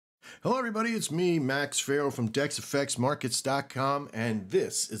Hello, everybody. It's me, Max Farrell from DexEffectsMarkets.com, and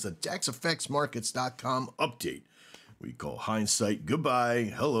this is a DexEffectsMarkets.com update. We call hindsight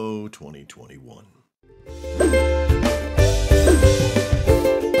goodbye. Hello, 2021.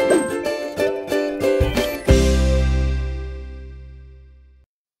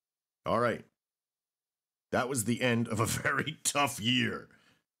 All right. That was the end of a very tough year.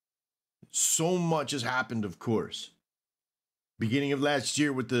 So much has happened, of course. Beginning of last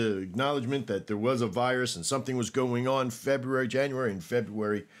year with the acknowledgement that there was a virus and something was going on, January and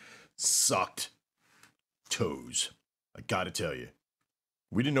February sucked toes. I gotta tell you.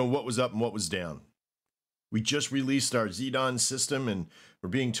 We didn't know what was up and what was down. We just released our Zidon system and we're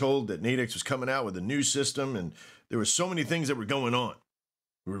being told that Nadex was coming out with a new system and there were so many things that were going on.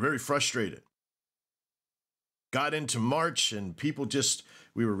 We were very frustrated. Got into March and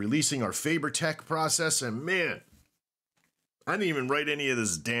we were releasing our Faber Tech process and man, I didn't even write any of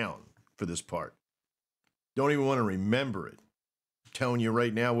this down for this part. Don't even want to remember it. I'm telling you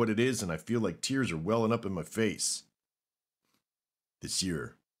right now what it is, and I feel like tears are welling up in my face. This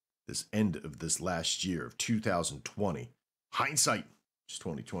year, this end of this last year of 2020, hindsight, it's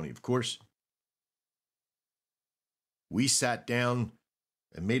 2020, of course. We sat down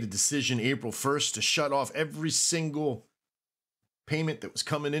and made a decision April 1st to shut off every single payment that was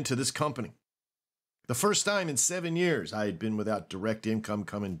coming into this company. The first time in 7 years I had been without direct income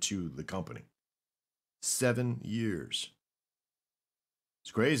coming to the company. 7 years.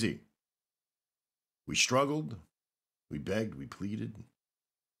 It's crazy. We struggled, we begged, we pleaded.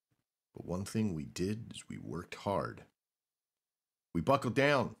 But one thing we did is we worked hard. We buckled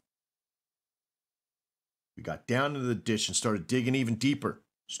down. We got down into the ditch and started digging even deeper.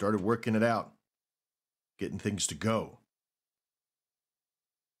 Started working it out. Getting things to go.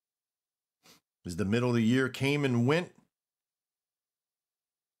 As the middle of the year came and went,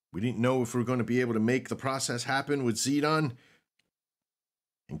 we didn't know if we were going to be able to make the process happen with Zidon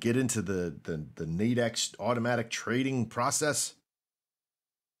and get into the Nadex automatic trading process.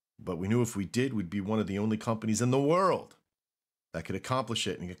 But we knew if we did, we'd be one of the only companies in the world that could accomplish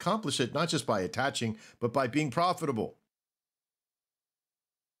it. And accomplish it not just by attaching, but by being profitable.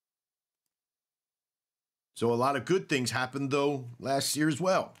 So a lot of good things happened, though, last year as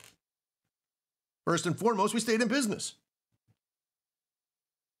well. First and foremost, we stayed in business.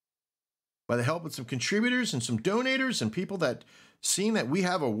 By the help of some contributors and some donators and people that seen that we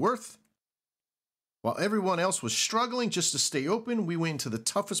have a worth, while everyone else was struggling just to stay open, we went into the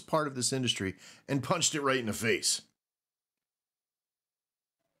toughest part of this industry and punched it right in the face.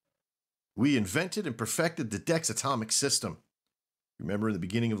 We invented and perfected the Dex Atomic system. Remember in the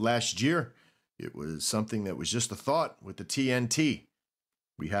beginning of last year, it was something that was just a thought with the TNT.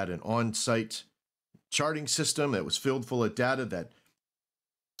 We had an on-site charting system that was filled full of data that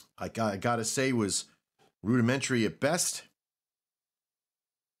I gotta say was rudimentary at best.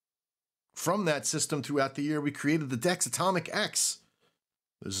 From that system throughout the year, we created the Dex Atomic X.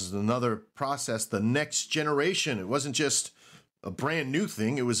 This is another process, the next generation. It wasn't just a brand new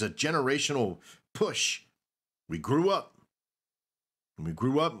thing. It was a generational push. We grew up. When we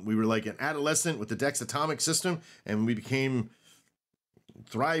grew up, we were like an adolescent with the Dex Atomic system, and we became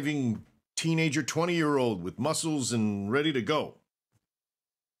thriving teenager 20-year-old with muscles and ready to go.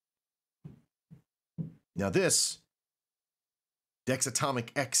 Now this Dex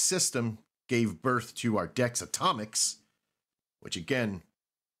Atomic X system gave birth to our Dex Atomics, which again,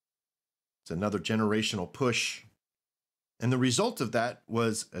 is another generational push. And the result of that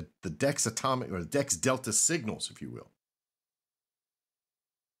was the Dex Atomic, or the Dex Delta signals, if you will.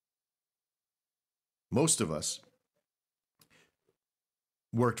 Most of us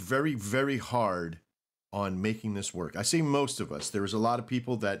worked very, very hard on making this work. I say most of us. There was a lot of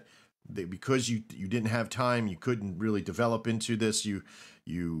people that because you didn't have time, you couldn't really develop into this. You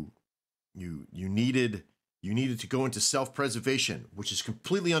needed to go into self-preservation, which is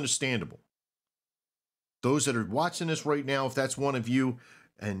completely understandable. Those that are watching this right now, if that's one of you,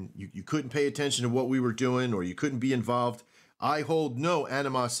 and you couldn't pay attention to what we were doing or you couldn't be involved, I hold no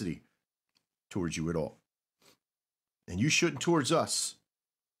animosity towards you at all. And you shouldn't towards us.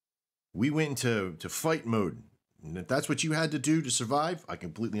 We went into fight mode. And if that's what you had to do to survive, I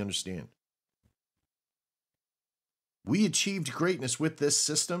completely understand. We achieved greatness with this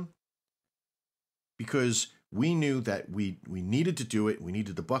system because we knew that we needed to do it. We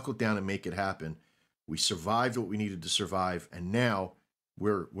needed to buckle down and make it happen. We survived what we needed to survive, and now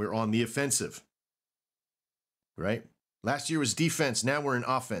we're on the offensive. Right? Last year was defense. Now we're in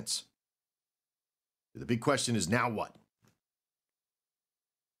offense. The big question is, now what?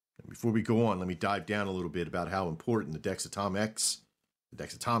 And before we go on, let me dive down a little bit about how important the Dex Atomic X the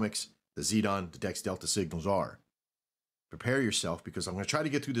Dex Atomics, the Zedon, the Dex Delta signals are. Prepare yourself, because I'm going to try to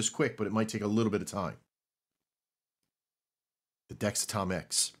get through this quick, but it might take a little bit of time. The Dex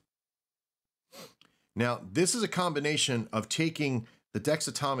Atomics. Now, this is a combination of taking the Dex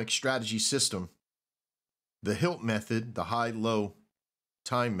Atomic strategy system, the HILT method, the high-low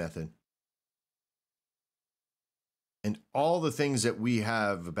time method, and all the things that we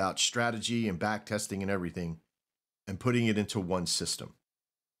have about strategy and backtesting and everything, and putting it into one system.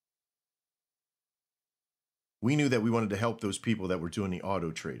 We knew that we wanted to help those people that were doing the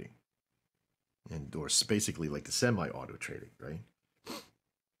auto trading, or basically like the semi-auto trading, right?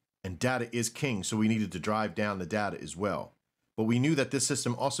 And data is king, so we needed to drive down the data as well. But we knew that this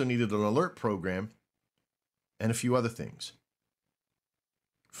system also needed an alert program and a few other things.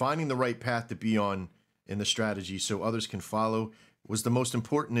 Finding the right path to be on in the strategy so others can follow was the most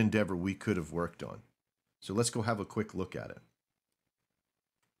important endeavor we could have worked on. So let's go have a quick look at it.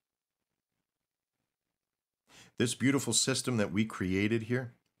 This beautiful system that we created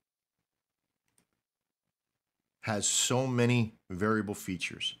here has so many variable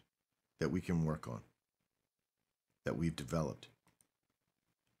features that we can work on, that we've developed.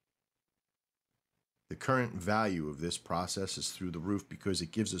 The current value of this process is through the roof because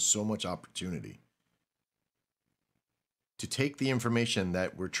it gives us so much opportunity to take the information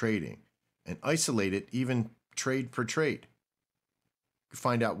that we're trading and isolate it, even trade per trade.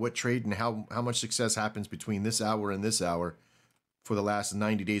 Find out what trade and how much success happens between this hour and this hour for the last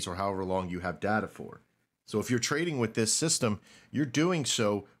 90 days or however long you have data for. So if you're trading with this system, you're doing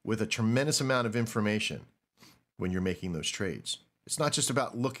so with a tremendous amount of information when you're making those trades. It's not just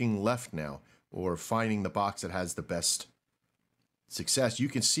about looking left now or finding the box that has the best success. You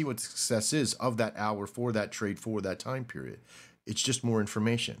can see what the success is of that hour for that trade for that time period. It's just more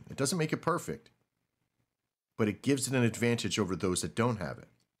information. It doesn't make it perfect, but it gives it an advantage over those that don't have it.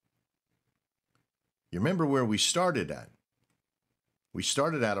 You remember where we started at? We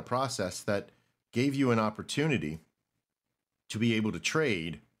started at a process that gave you an opportunity to be able to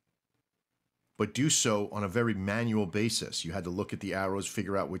trade, but do so on a very manual basis. You had to look at the arrows,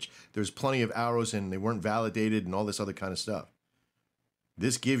 figure out which, there's plenty of arrows and they weren't validated and all this other kind of stuff.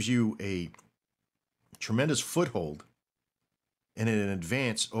 This gives you a tremendous foothold and an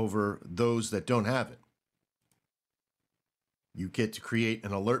advance over those that don't have it. You get to create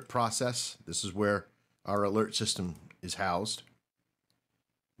an alert process. This is where our alert system is housed.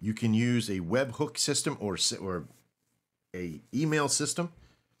 You can use a webhook system or a email system.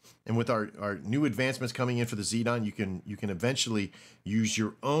 And with our new advancements coming in for the Zedon, you can eventually use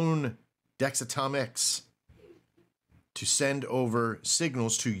your own Dex Atomics to send over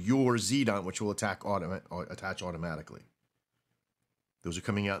signals to your Zedon, which will attach automatically. Those are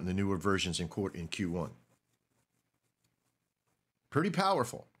coming out in the newer versions in Q1. Pretty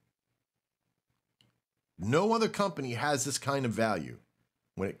powerful. No other company has this kind of value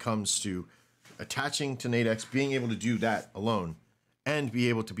when it comes to attaching to Nadex, being able to do that alone, and be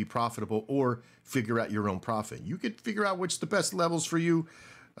able to be profitable or figure out your own profit. You could figure out which the best levels for you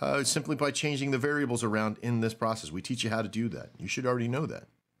simply by changing the variables around in this process. We teach you how to do that. You should already know that.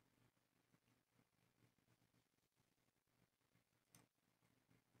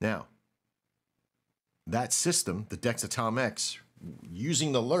 Now, that system, the Dex Atomics,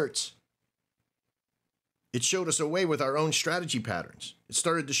 using the alerts, it showed us a way with our own strategy patterns. It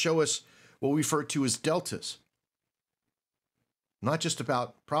started to show us what we refer to as deltas. Not just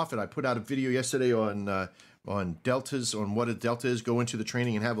about profit. I put out a video yesterday on deltas, on what a delta is. Go into the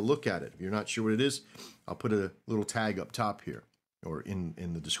training and have a look at it. If you're not sure what it is, I'll put a little tag up top here or in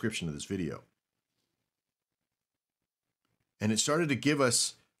the description of this video. And it started to give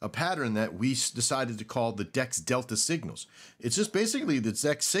us a pattern that we decided to call the Dex Delta signals. It's just basically the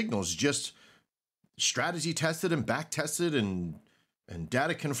Dex signals, just strategy tested and back tested and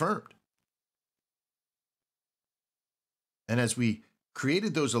data confirmed. And as we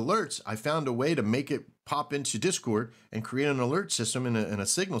created those alerts, I found a way to make it pop into Discord and create an alert system and a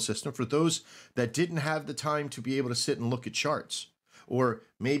signal system for those that didn't have the time to be able to sit and look at charts. Or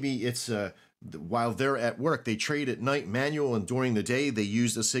maybe it's while they're at work, they trade at night manual, and during the day, they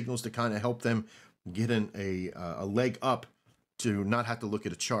use the signals to kind of help them get a leg up to not have to look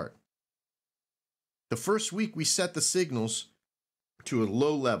at a chart. The first week, we set the signals to a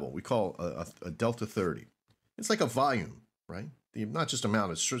low level. We call a delta 30. It's like a volume, right? Not just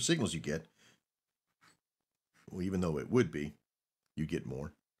amount of signals you get. Well, even though it would be, you get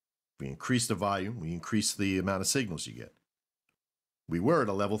more. We increase the volume, we increase the amount of signals you get. We were at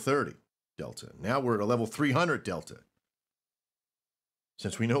a level 30 delta. Now we're at a level 300 delta.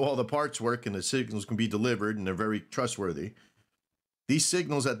 Since we know all the parts work and the signals can be delivered and they're very trustworthy, These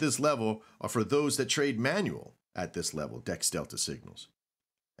signals at this level are for those that trade manual at this level, DEX Delta signals.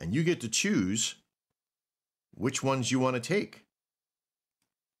 And you get to choose which ones you want to take.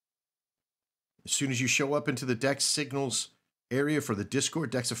 As soon as you show up into the DEX signals area for the Discord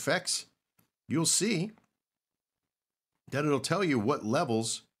DEX effects, you'll see that it'll tell you what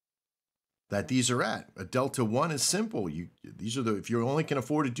levels that these are at. A Delta 1 is simple. If you only can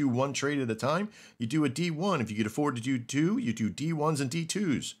afford to do one trade at a time, you do a D1. If you can afford to do two, you do D1s and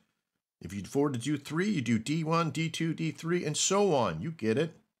D2s. If you can afford to do three, you do D1, D2, D3, and so on. You get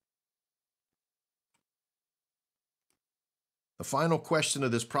it. The final question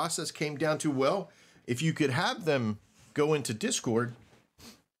of this process came down to, well, if you could have them go into Discord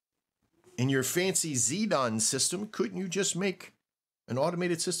in your fancy Zedon system, couldn't you just make an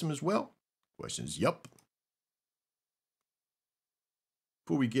automated system as well? Question is, yup.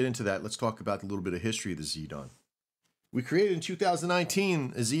 Before we get into that, let's talk about a little bit of history of the Zedon. We created in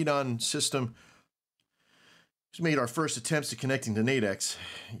 2019 a Zedon system. We made our first attempts to connecting to Nadex,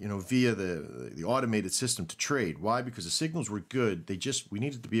 via the automated system to trade. Why? Because the signals were good. We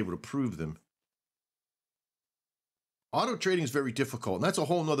needed to be able to prove them. Auto trading is very difficult, and that's a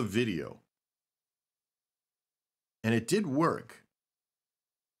whole nother video. And it did work.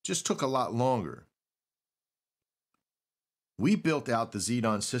 Just took a lot longer. We built out the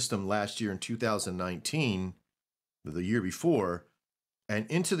Zedon system last year in 2019, the year before, and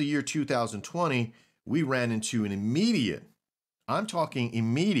into the year 2020, we ran into an immediate, I'm talking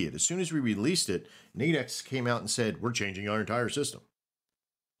immediate, as soon as we released it, Nadex came out and said, we're changing our entire system.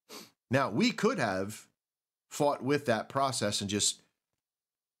 Now, we could have fought with that process and just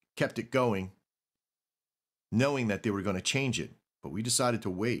kept it going, knowing that they were going to change it. But we decided to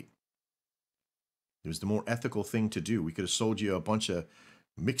wait. It was the more ethical thing to do. We could have sold you a bunch of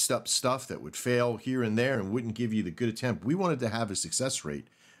mixed up stuff that would fail here and there and wouldn't give you the good attempt. We wanted to have a success rate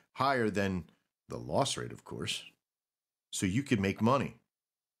higher than the loss rate, of course, so you could make money.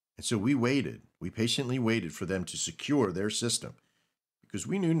 And so we waited. We patiently waited for them to secure their system because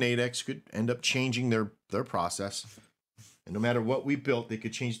we knew Nadex could end up changing their process. And no matter what we built, they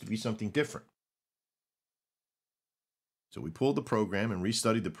could change to be something different. So we pulled the program and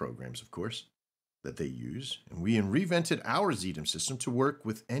restudied the programs, of course, that they use, and we reinvented our Zedon system to work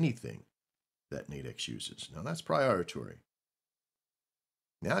with anything that Nadex uses. Now that's priority.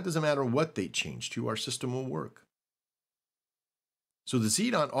 Now it doesn't matter what they change to, our system will work. So the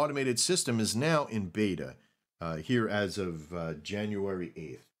Zedon automated system is now in beta here as of January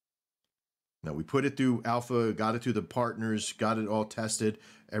 8th. Now we put it through alpha, got it through the partners, got it all tested.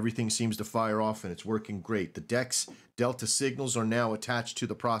 Everything seems to fire off and it's working great. The DEX Delta signals are now attached to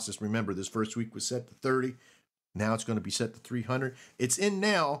the process. Remember, this first week was set to 30. Now it's going to be set to 300. It's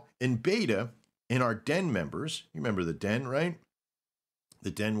now in beta in our Den members. You remember the Den, right?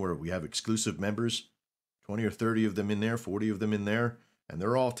 The Den where we have exclusive members, 20 or 30 of them in there, 40 of them in there, and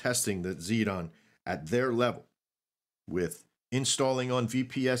they're all testing the Zedon at their level with installing on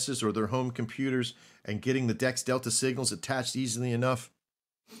VPSs or their home computers and getting the DEX Delta signals attached easily enough.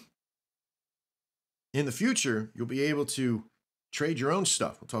 In the future, you'll be able to trade your own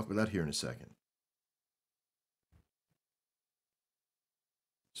stuff. We'll talk about that here in a second.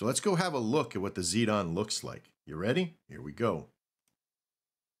 So let's go have a look at what the Zedon looks like. You ready? Here we go.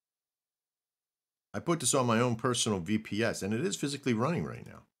 I put this on my own personal VPS, and it is physically running right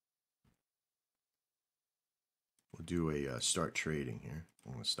now. We'll do a start trading here.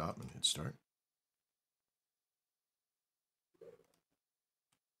 I'm going to stop and hit start.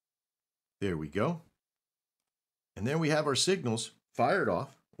 There we go. And then we have our signals fired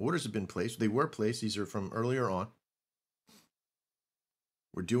off. Orders have been placed. They were placed. These are from earlier on.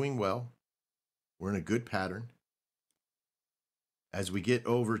 We're doing well. We're in a good pattern. As we get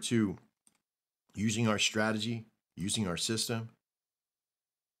over to using our strategy, using our system,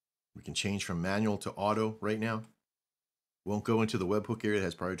 we can change from manual to auto right now. Won't go into the webhook area that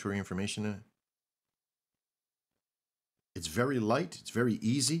has proprietary information in it. It's very light. It's very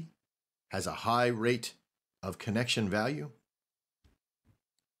easy. Has a high rate of connection value.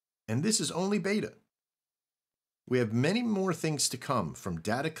 And this is only beta. We have many more things to come from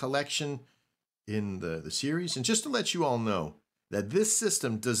data collection in the series. And just to let you all know that this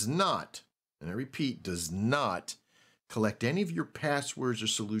system does not, and I repeat, does not collect any of your passwords or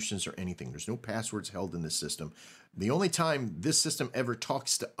solutions or anything. There's no passwords held in this system. The only time this system ever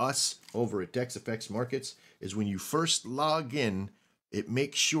talks to us over at DexFX Markets is when you first log in. It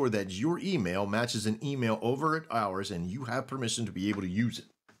makes sure that your email matches an email over at ours and you have permission to be able to use it.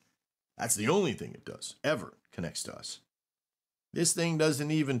 That's the only thing it does, ever connects to us. This thing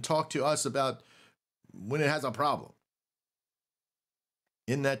doesn't even talk to us about when it has a problem.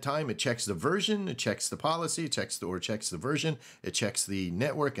 In that time, it checks the version, it checks the policy, it checks the version, it checks the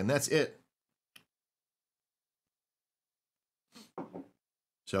network, and that's it.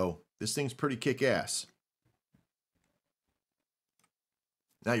 So this thing's pretty kick-ass.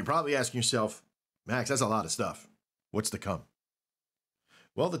 Now you're probably asking yourself, Max, that's a lot of stuff. What's to come?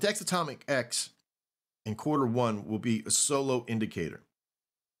 Well, the Dexatomic X in Q1 will be a solo indicator.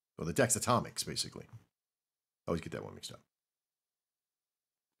 Well, the Dexatomics, basically. I always get that one mixed up.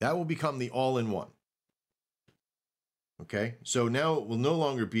 That will become the all-in-one. Okay? So now it will no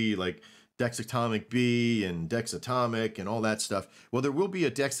longer be like Dexatomic B and Dexatomic and all that stuff. Well, there will be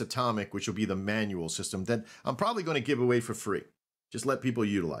a Dexatomic, which will be the manual system that I'm probably going to give away for free. Just let people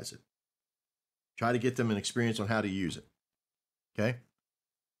utilize it. Try to get them an experience on how to use it. Okay?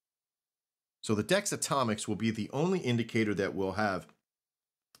 So the Dexatomics will be the only indicator that we'll have.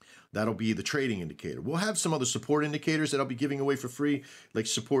 That'll be the trading indicator. We'll have some other support indicators that I'll be giving away for free, like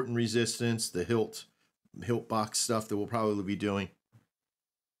support and resistance, the hilt box stuff that we'll probably be doing.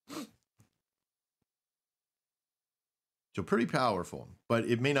 So pretty powerful, but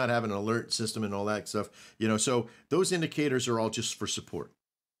it may not have an alert system and all that stuff, so those indicators are all just for support.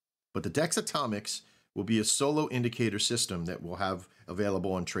 But the Dexatomics will be a solo indicator system that we'll have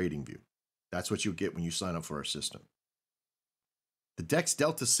available on TradingView. That's what you'll get when you sign up for our system. The Dex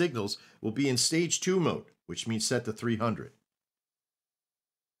Delta signals will be in stage 2 mode, which means set to 300.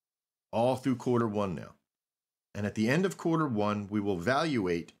 All through Q1 now. And at the end of Q1, we will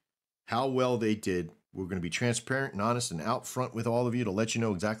evaluate how well they did. We're going to be transparent and honest and out front with all of you to let you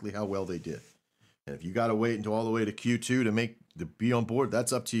know exactly how well they did. And if you got to wait until all the way to Q2 to be on board,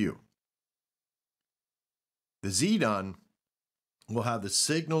 that's up to you. The ZDON will have the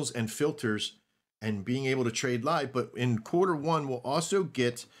signals and filters and being able to trade live, but in Q1, we'll also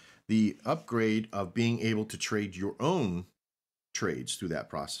get the upgrade of being able to trade your own trades through that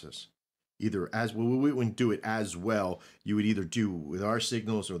process. Either as well, we wouldn't do it as well. You would either do with our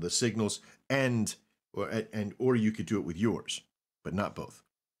signals or the signals or you could do it with yours, but not both.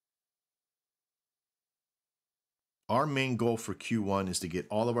 Our main goal for Q1 is to get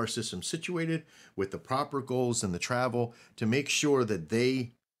all of our systems situated with the proper goals and the travel to make sure that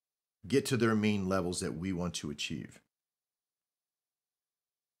they get to their main levels that we want to achieve.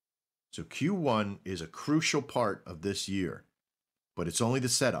 So Q1 is a crucial part of this year, but it's only the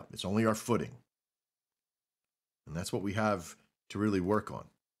setup. It's only our footing. And that's what we have to really work on.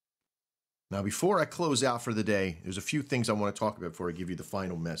 Now, before I close out for the day, there's a few things I want to talk about before I give you the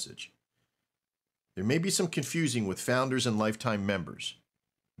final message. There may be some confusing with founders and lifetime members.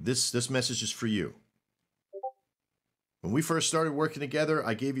 This message is for you. When we first started working together,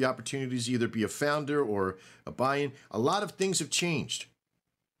 I gave you opportunities to either be a founder or a buy-in. A lot of things have changed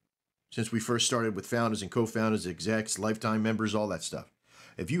since we first started with founders and co-founders, execs, lifetime members, all that stuff.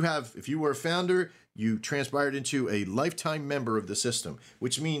 If you were a founder, you transpired into a lifetime member of the system,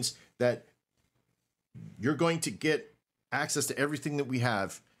 which means that you're going to get access to everything that we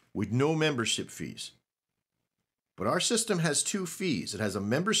have with no membership fees. But our system has 2 fees. It has a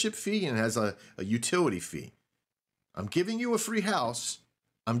membership fee and it has a utility fee. I'm giving you a free house.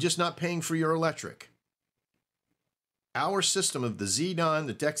 I'm just not paying for your electric. Our system of the ZDON,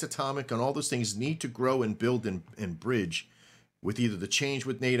 the Dexatomic, and all those things need to grow and build and bridge with either the change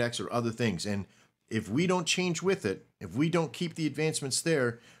with Nadex or other things. And if we don't change with it, if we don't keep the advancements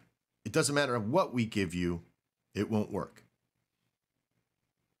there, it doesn't matter what we give you, it won't work.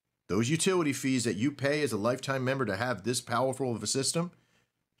 Those utility fees that you pay as a lifetime member to have this powerful of a system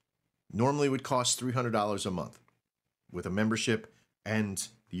normally would cost $300 a month with a membership and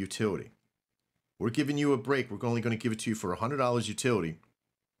the utility. We're giving you a break. We're only going to give it to you for $100 utility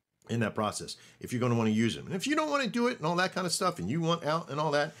in that process if you're going to want to use them. And if you don't want to do it and all that kind of stuff and you want out and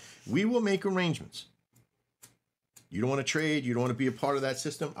all that, we will make arrangements. You don't want to trade, you don't want to be a part of that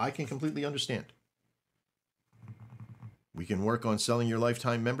system, I can completely understand. We can work on selling your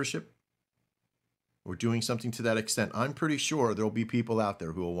lifetime membership or doing something to that extent. I'm pretty sure there'll be people out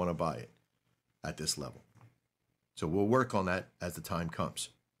there who will want to buy it at this level. So we'll work on that as the time comes.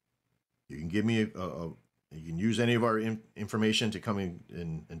 You can give me you can use any of our information to come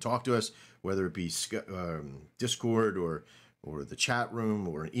in and talk to us, whether it be Discord or the chat room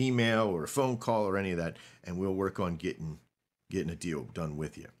or an email or a phone call or any of that, and we'll work on getting a deal done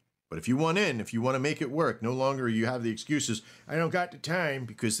with you. But if you want to make it work, no longer you have the excuses, I don't got the time,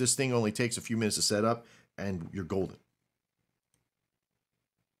 because this thing only takes a few minutes to set up and you're golden.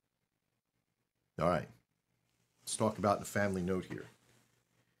 All right. Let's talk about the family note here.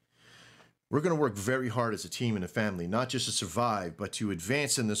 We're going to work very hard as a team and a family, not just to survive, but to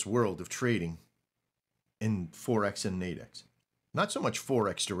advance in this world of trading in Forex and Nadex. Not so much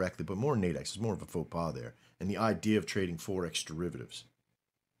Forex directly, but more Nadex. It's more of a faux pas there. And the idea of trading Forex derivatives.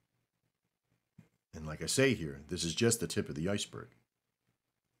 And like I say here, this is just the tip of the iceberg.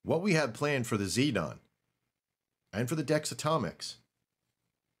 What we have planned for the Zedon and for the DEX Atomics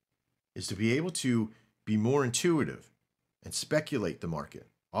is to be able to be more intuitive and speculate the market.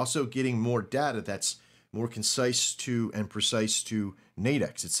 Also getting more data that's more concise to and precise to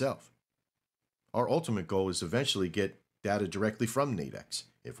Nadex itself. Our ultimate goal is to eventually get data directly from Nadex,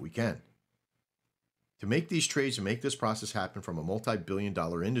 if we can. To make these trades and make this process happen from a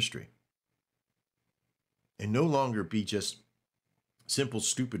multi-billion-dollar industry. And no longer be just simple,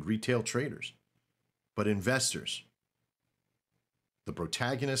 stupid retail traders, but investors. The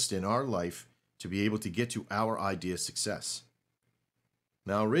protagonist in our life to be able to get to our idea of success.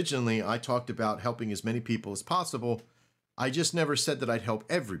 Now, originally, I talked about helping as many people as possible. I just never said that I'd help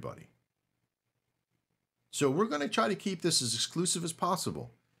everybody. So we're going to try to keep this as exclusive as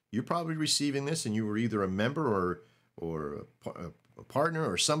possible. You're probably receiving this and you were either a member or a partner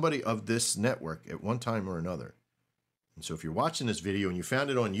or somebody of this network at one time or another. And so if you're watching this video and you found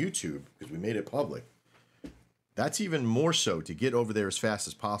it on YouTube, because we made it public, that's even more so to get over there as fast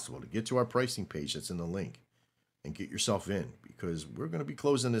as possible, to get to our pricing page that's in the link and get yourself in, because we're going to be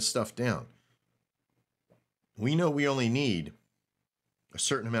closing this stuff down. We know we only need a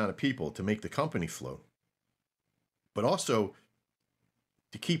certain amount of people to make the company float, but also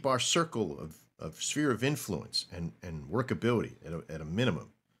to keep our circle of sphere of influence and workability at a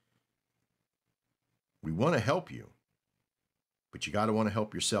minimum. We want to help you, but you got to want to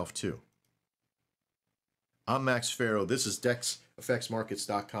help yourself too. I'm Max Farrow. This is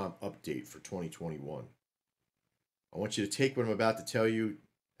DexFXMarkets.com update for 2021. I want you to take what I'm about to tell you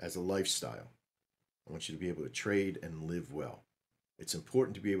as a lifestyle. I want you to be able to trade and live well. It's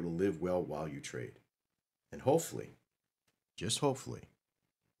important to be able to live well while you trade. And hopefully, just hopefully,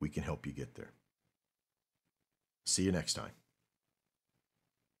 we can help you get there. See you next time.